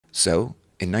So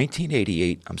in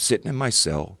 1988, I'm sitting in my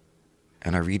cell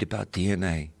and I read about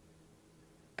DNA.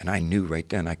 And I knew right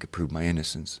then I could prove my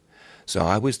innocence. So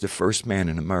I was the first man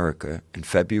in America in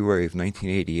February of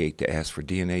 1988 to ask for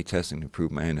DNA testing to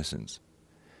prove my innocence.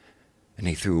 And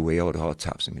they threw away all the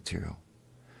autopsy material.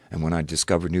 And when I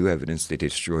discovered new evidence, they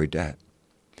destroyed that.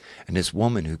 And this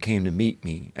woman who came to meet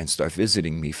me and start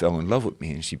visiting me fell in love with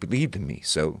me, and she believed in me.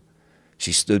 So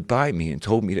she stood by me and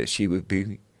told me that she would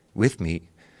be with me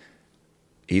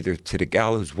either to the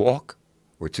gallows walk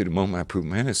or to the moment I proved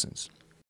my innocence.